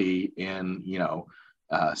utility in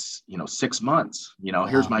 6 months.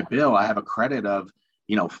 Here's Wow. my bill. I have a credit of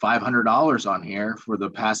 $500 on here for the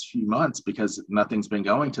past few months because nothing's been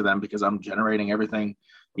going to them because I'm generating everything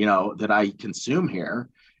that I consume here,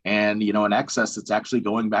 and in excess it's actually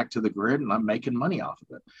going back to the grid and I'm making money off of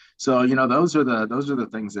it. So those are the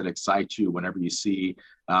things that excite you whenever you see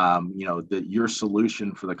that your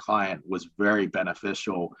solution for the client was very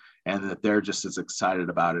beneficial and that they're just as excited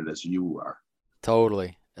about it as you are.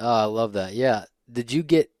 Totally. Oh, I love that. Yeah. Did you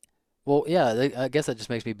get, well, yeah, I guess that just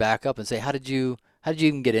makes me back up and say, how did you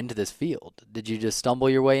even get into this field? Did you just stumble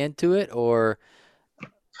your way into it or?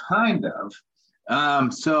 Kind of.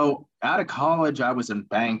 So out of college, I was in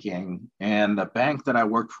banking, and the bank that I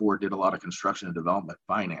worked for did a lot of construction and development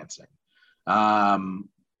financing. Um,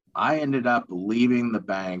 I ended up leaving the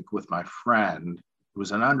bank with my friend who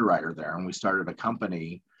was an underwriter there, and we started a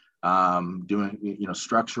company doing,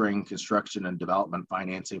 structuring construction and development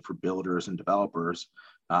financing for builders and developers,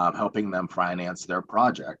 helping them finance their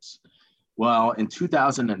projects. Well, in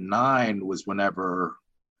 2009 was whenever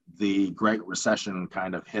the Great Recession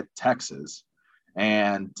kind of hit Texas,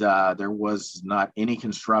 and there was not any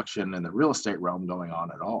construction in the real estate realm going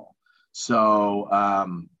on at all. So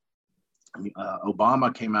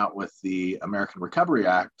Obama came out with the American Recovery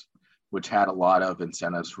Act, which had a lot of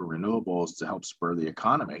incentives for renewables to help spur the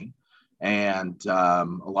economy. And a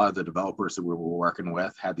lot of the developers that we were working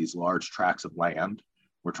with had these large tracts of land.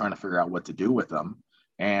 We're trying to figure out what to do with them.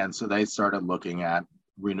 And so they started looking at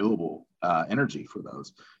renewable energy for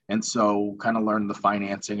those. And so kind of learned the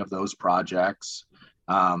financing of those projects,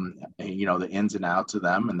 the ins and outs of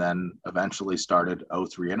them, and then eventually started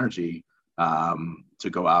O3 Energy to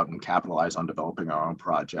go out and capitalize on developing our own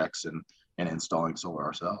projects and installing solar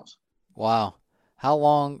ourselves. Wow. How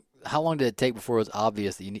long did it take before it was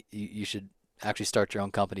obvious that you should actually start your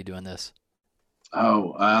own company doing this?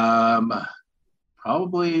 Oh,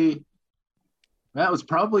 probably that was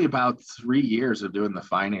probably about 3 years of doing the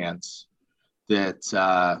finance that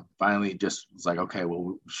finally just was like, okay, well,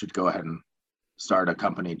 we should go ahead and start a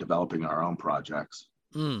company developing our own projects.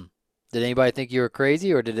 Mm. Did anybody think you were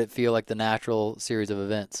crazy, or did it feel like the natural series of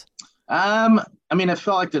events? I mean, it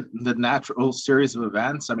felt like the natural series of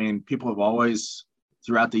events. I mean, people have always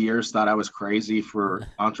throughout the years thought I was crazy for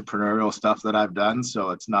entrepreneurial stuff that I've done.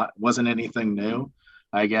 So wasn't anything new,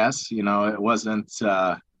 I guess. It wasn't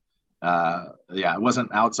it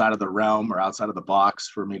wasn't outside of the realm or outside of the box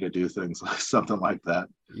for me to do things like something like that.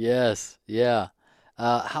 Yes. Yeah.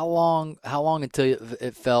 How long until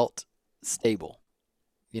it felt stable?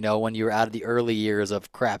 When you were out of the early years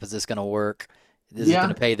of crap, is this going to work? Is it going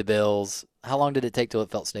Yeah. to pay the bills? How long did it take till it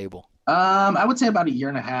felt stable? I would say about a year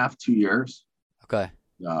and a half, 2 years. Okay.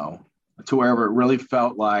 No. to where it really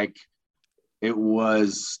felt like it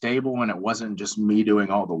was stable and it wasn't just me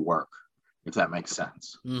doing all the work, if that makes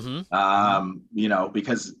sense.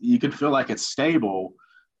 Because you could feel like it's stable,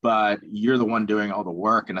 but you're the one doing all the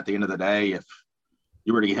work. And at the end of the day, if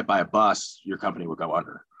you were to get hit by a bus, your company would go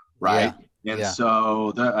under, right? And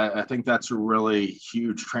so I think that's a really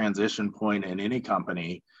huge transition point in any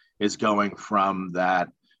company, is going from that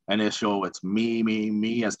initial, it's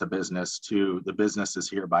me as the business, to the business is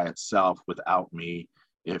here by itself without me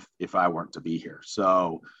if I weren't to be here.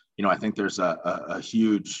 So, I think there's a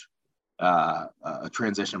huge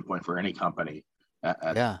transition point for any company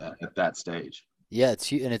at that stage. Yeah,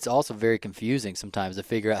 and it's also very confusing sometimes to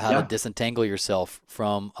figure out how to disentangle yourself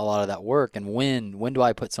from a lot of that work, and when do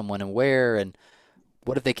I put someone and where, and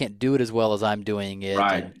what if they can't do it as well as I'm doing it?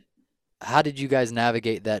 Right. And how did you guys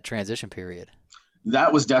navigate that transition period?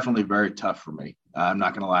 That was definitely very tough for me. I'm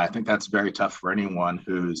not going to lie. I think that's very tough for anyone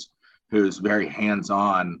who's very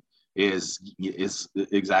hands-on. Is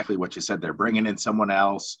exactly what you said. They're bringing in someone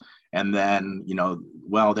else, and then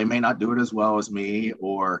they may not do it as well as me,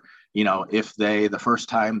 or if the first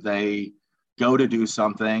time they go to do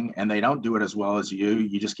something and they don't do it as well as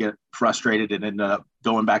you just get frustrated and end up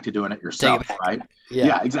going back to doing it yourself, right?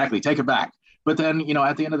 Yeah, exactly. Take it back. But then,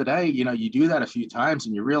 at the end of the day, you do that a few times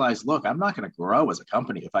and you realize, look, I'm not going to grow as a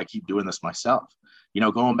company if I keep doing this myself.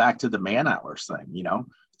 Going back to the man hours thing,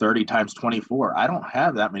 30 times 24, I don't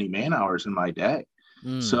have that many man hours in my day.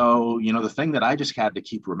 So, the thing that I just had to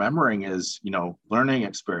keep remembering is, learning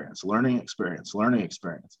experience.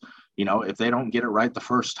 If they don't get it right the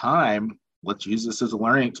first time, let's use this as a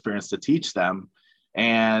learning experience to teach them.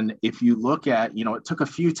 And if you look at, it took a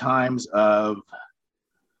few times of,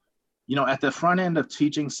 at the front end of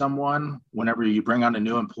teaching someone, whenever you bring on a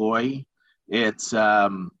new employee, it's, it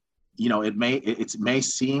may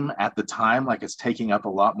seem at the time like it's taking up a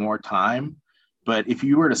lot more time. But if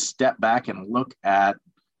you were to step back and look at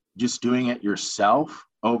just doing it yourself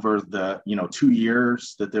over the, 2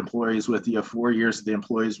 years that the employee is with you, 4 years that the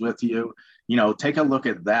employee is with you, take a look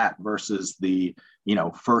at that versus the,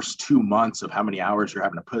 first 2 months of how many hours you're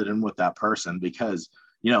having to put in with that person. Because,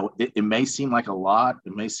 it may seem like a lot.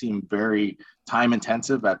 It may seem very time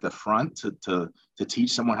intensive at the front to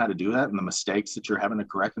teach someone how to do that and the mistakes that you're having to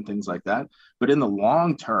correct and things like that. But in the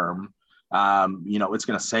long term, it's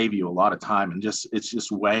going to save you a lot of time, and it's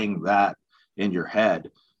just weighing that in your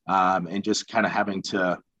head, and just kind of having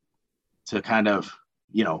to kind of,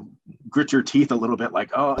 grit your teeth a little bit,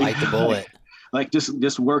 like, oh, bite the bullet, like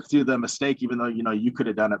just work through the mistake, even though, you could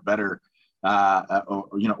have done it better,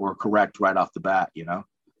 or correct right off the bat,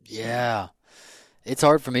 Yeah. It's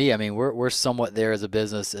hard for me. I mean, we're somewhat there as a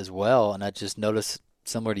business as well, and I just noticed,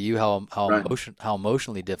 similar to you, how Right. how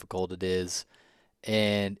emotionally difficult it is.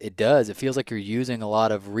 And it feels like you're using a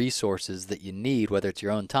lot of resources that you need, whether it's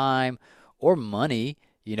your own time or money,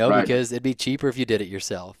 Right. because it'd be cheaper if you did it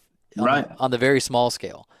yourself Right. on the very small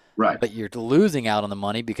scale. Right. But you're losing out on the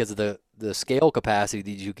money because of the scale capacity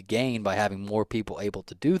that you could gain by having more people able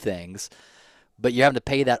to do things. But you're having to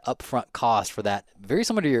pay that upfront cost for that. Very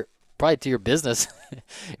similar to probably to your business,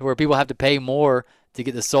 where people have to pay more to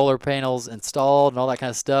get the solar panels installed and all that kind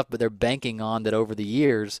of stuff, but they're banking on that over the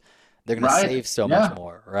years they're going to Right. save so Yeah. much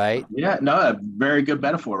more, right? Yeah. No, a very good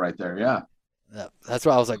metaphor right there. Yeah. That's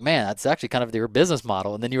why I was like, man, that's actually kind of your business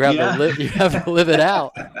model. And then you have Yeah. to you have to live it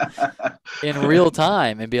out in real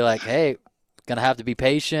time and be like, hey, gonna have to be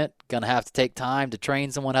patient, gonna have to take time to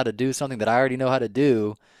train someone how to do something that I already know how to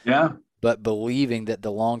do, Yeah. but believing that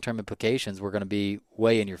the long-term implications were going to be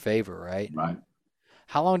way in your favor, right? Right.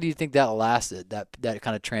 How long do you think that lasted, that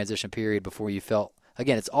kind of transition period, before you felt,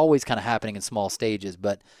 again, it's always kind of happening in small stages,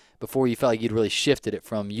 but before you felt like you'd really shifted it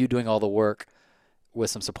from you doing all the work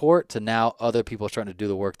with some support to now other people starting to do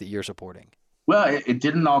the work that you're supporting? Well, it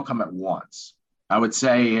didn't all come at once. I would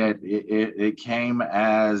say it came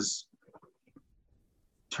as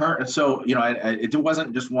so, it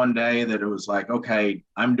wasn't just one day that it was like, okay,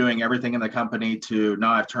 I'm doing everything in the company, to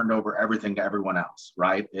now I've turned over everything to everyone else,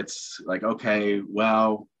 right? It's like, okay,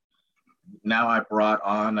 well, now I brought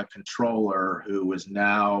on a controller who is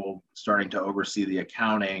now starting to oversee the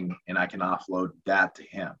accounting, and I can offload that to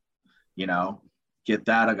him, get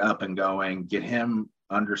that up and going, get him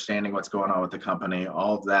understanding what's going on with the company,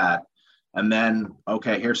 all of that. And then,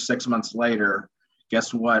 okay, here's 6 months later,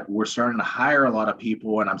 guess what? We're starting to hire a lot of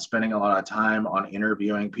people, and I'm spending a lot of time on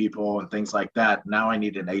interviewing people and things like that. Now I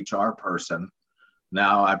need an HR person.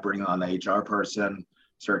 Now I bring on the HR person,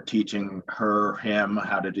 start teaching him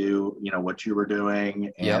how to do, what you were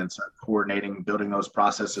doing, and start coordinating, building those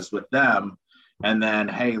processes with them. And then,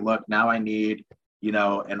 hey, look, now I need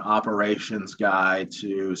an operations guy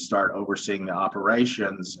to start overseeing the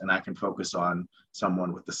operations, and I can focus on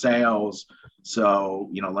someone with the sales. So,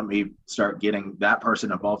 let me start getting that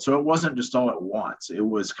person involved. So it wasn't just all at once. It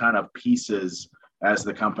was kind of pieces as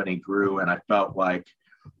the company grew. And I felt like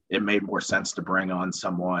it made more sense to bring on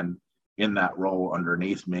someone in that role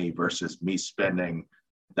underneath me versus me spending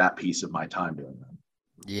that piece of my time doing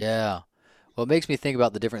that. Yeah. Well, it makes me think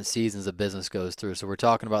about the different seasons a business goes through. So we're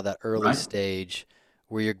talking about that early Right. stage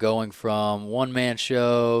where you're going from one man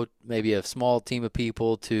show, maybe a small team of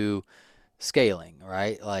people, to scaling,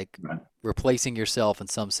 right? Like Right. replacing yourself in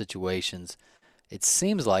some situations. It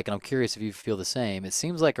seems like, and I'm curious if you feel the same, it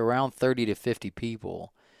seems like around 30 to 50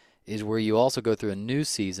 people is where you also go through a new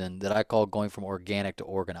season that I call going from organic to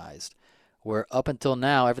organized, where up until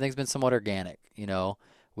now, everything's been somewhat organic.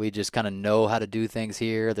 We just kind of know how to do things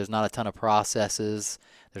here. There's not a ton of processes.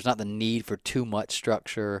 There's not the need for too much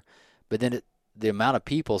structure. But then the amount of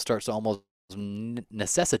people starts to almost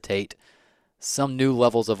necessitate some new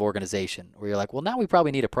levels of organization where you're like, well, now we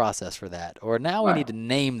probably need a process for that, or now we Right. need to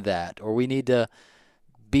name that, or we need to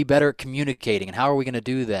be better at communicating, and how are we going to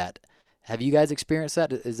do that? Have you guys experienced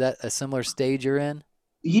that? Is that a similar stage you're in?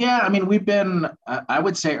 Yeah, I mean, I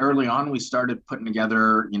would say early on, we started putting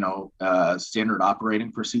together, standard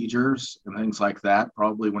operating procedures and things like that,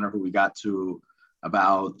 probably whenever we got to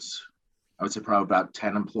about, I would say probably about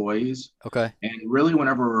 10 employees. Okay.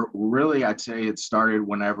 And I'd say it started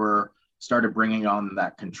whenever started bringing on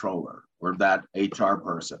that controller or that HR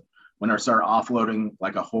person, when I started offloading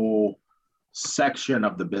like a whole section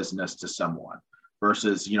of the business to someone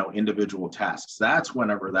versus, individual tasks. That's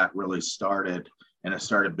whenever that really started, and it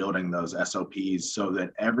started building those SOPs so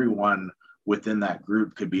that everyone within that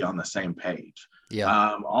group could be on the same page.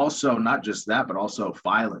 Yeah. Also, not just that, but also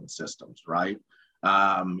filing systems, right?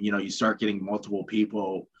 You start getting multiple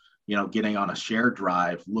people, getting on a shared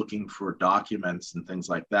drive, looking for documents and things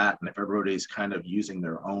like that. And if everybody's kind of using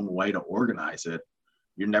their own way to organize it,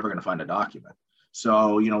 you're never going to find a document.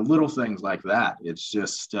 So, little things like that. It's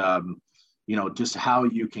just, just how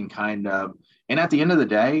you can kind of, and at the end of the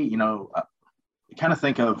day, you kind of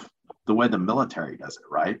think of the way the military does it,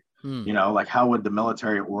 right? Hmm. Like how would the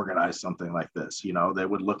military organize something like this? They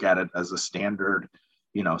would look at it as a standard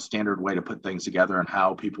way to put things together and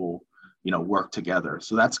how people, work together.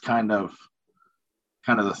 So that's kind of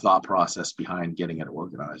the thought process behind getting it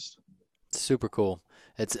organized. Super cool.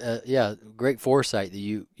 It's yeah, great foresight that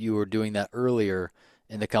you were doing that earlier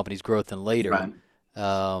in the company's growth than later. Right.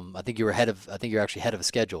 I think you're actually ahead of a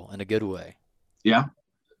schedule in a good way. Yeah.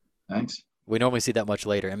 Thanks. We normally see that much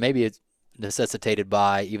later, and maybe it's necessitated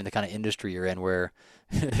by even the kind of industry you're in, where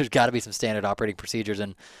there's got to be some standard operating procedures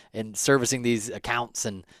and servicing these accounts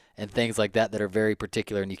and things like that are very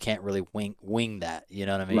particular, and you can't really wing that. You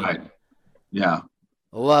know what I mean? Right. Yeah.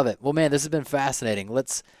 Love it. Well, man, this has been fascinating.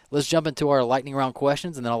 Let's jump into our lightning round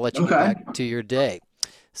questions, and then I'll let you get Okay. back to your day.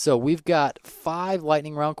 So we've got 5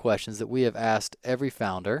 lightning round questions that we have asked every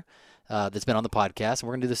founder that's been on the podcast, and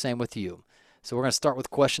we're going to do the same with you. So we're going to start with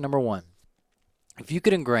question number 1. If you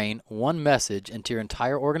could ingrain one message into your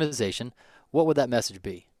entire organization, what would that message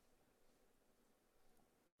be?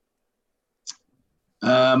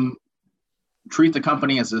 Treat the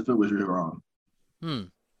company as if it was your own,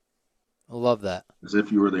 I love that. as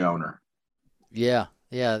if you were the owner. Yeah.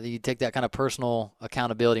 Yeah. You take that kind of personal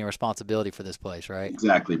accountability and responsibility for this place, right?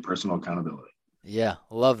 Exactly. Personal accountability. Yeah.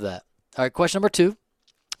 Love that. All right. Question number 2.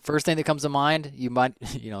 First thing that comes to mind, you might,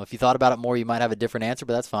 if you thought about it more, you might have a different answer,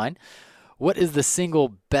 but that's fine. What is the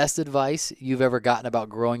single best advice you've ever gotten about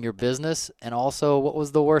growing your business? And also, what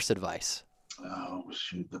was the worst advice? Oh,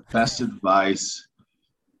 shoot. The best advice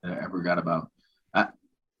that I ever got about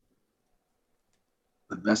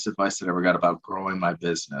growing my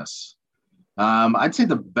business. I'd say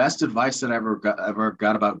the best advice that I ever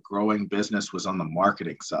got about growing business was on the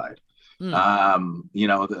marketing side. Starting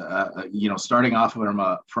off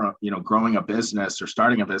from growing a business or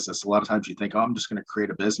starting a business, a lot of times you think, oh, I'm just going to create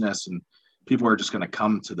a business and people are just going to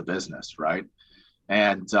come to the business, right?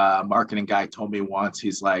 And marketing guy told me once,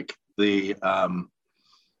 he's like, the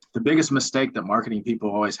biggest mistake that marketing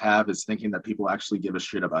people always have is thinking that people actually give a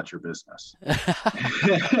shit about your business.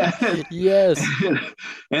 Yes.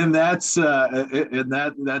 And that's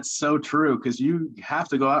so true, because you have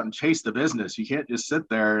to go out and chase the business. You can't just sit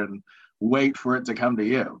there and wait for it to come to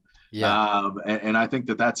you. Yeah. And I think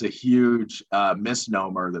that that's a huge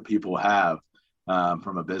misnomer that people have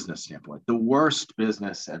from a business standpoint. The worst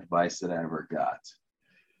business advice that I ever got.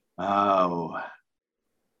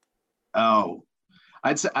 I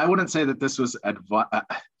wouldn't say that this was advice.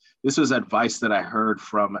 This was advice that I heard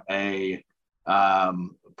from a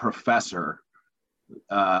professor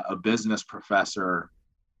a business professor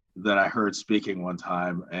that I heard speaking one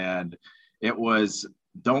time, and it was,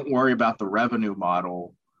 don't worry about the revenue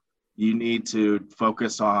model. You need to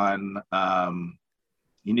focus on,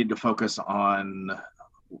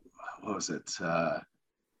 what was it?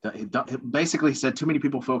 Basically, he said too many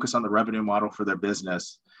people focus on the revenue model for their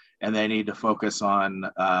business, and they need to focus on,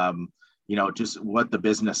 just what the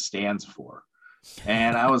business stands for.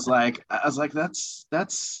 And I was like, that's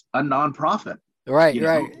a nonprofit. Right.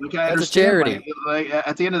 Like, I That's a charity. Like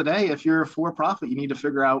at the end of the day, if you're a for-profit, you need to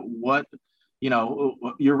figure out what,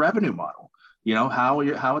 your revenue model, how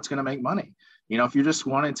it's going to make money. If you're just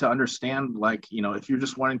wanting to understand, if you're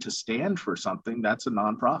just wanting to stand for something, that's a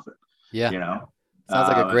nonprofit. Yeah. Sounds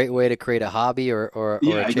like a great way to create a hobby or a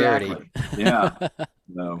charity. Exactly. Yeah.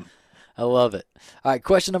 No. I love it. All right.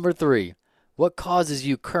 Question number 3. What causes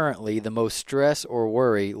you currently the most stress or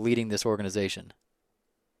worry leading this organization?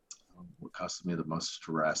 What causes me the most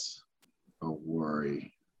stress or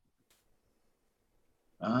worry?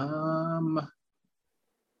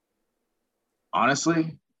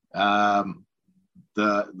 Honestly,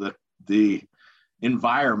 the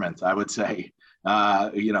environment, I would say.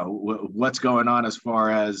 What's going on as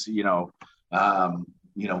far as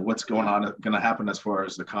what's going to happen as far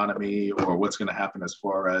as the economy, or what's going to happen as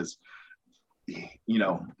far as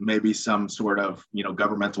maybe some sort of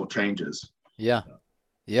governmental changes. Yeah,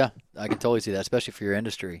 I can totally see that, especially for your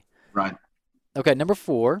industry. Right. Okay, number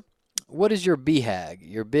 4. What is your BHAG,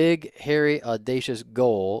 your big, hairy, audacious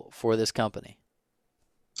goal for this company?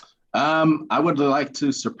 I would like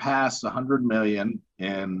to surpass 100 million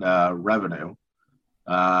in revenue,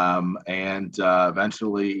 and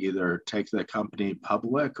eventually either take the company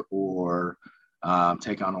public or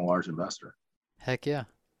take on a large investor. Heck yeah.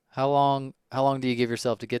 How long do you give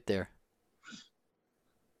yourself to get there?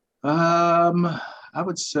 I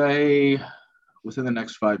would say within the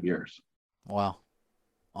next 5 years. Wow.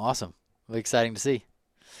 Awesome. Really exciting to see.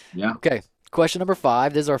 Yeah. Okay. Question number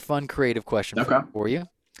 5. This is our fun, creative question for you.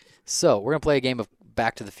 So we're going to play a game of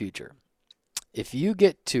Back to the Future. If you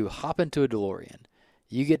get to hop into a DeLorean,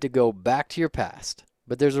 you get to go back to your past,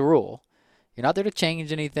 but there's a rule. You're not there to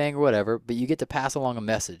change anything or whatever, but you get to pass along a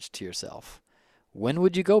message to yourself. When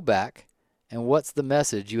would you go back, and what's the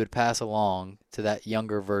message you would pass along to that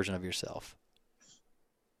younger version of yourself?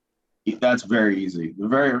 That's very easy.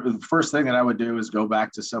 The first thing that I would do is go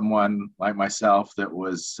back to someone like myself that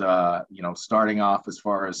was, starting off as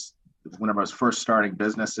far as whenever I was first starting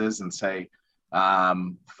businesses, and say,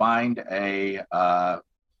 find a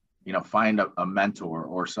mentor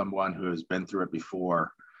or someone who has been through it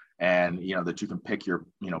before, and, that you can pick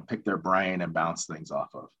their brain and bounce things off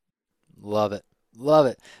of. Love it.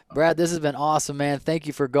 Brad, this has been awesome, man. Thank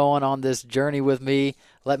you for going on this journey with me.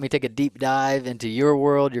 Let me take a deep dive into your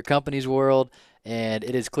world, your company's world, and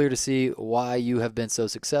it is clear to see why you have been so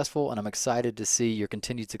successful, and I'm excited to see your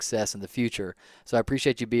continued success in the future. So I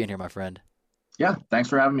appreciate you being here, my friend. Yeah, thanks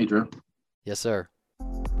for having me, Drew. Yes, sir.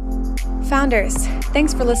 Founders,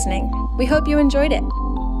 thanks for listening. We hope you enjoyed it.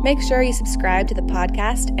 Make sure you subscribe to the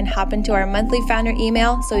podcast and hop into our monthly founder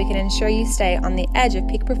email so we can ensure you stay on the edge of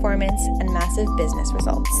peak performance and massive business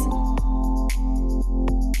results.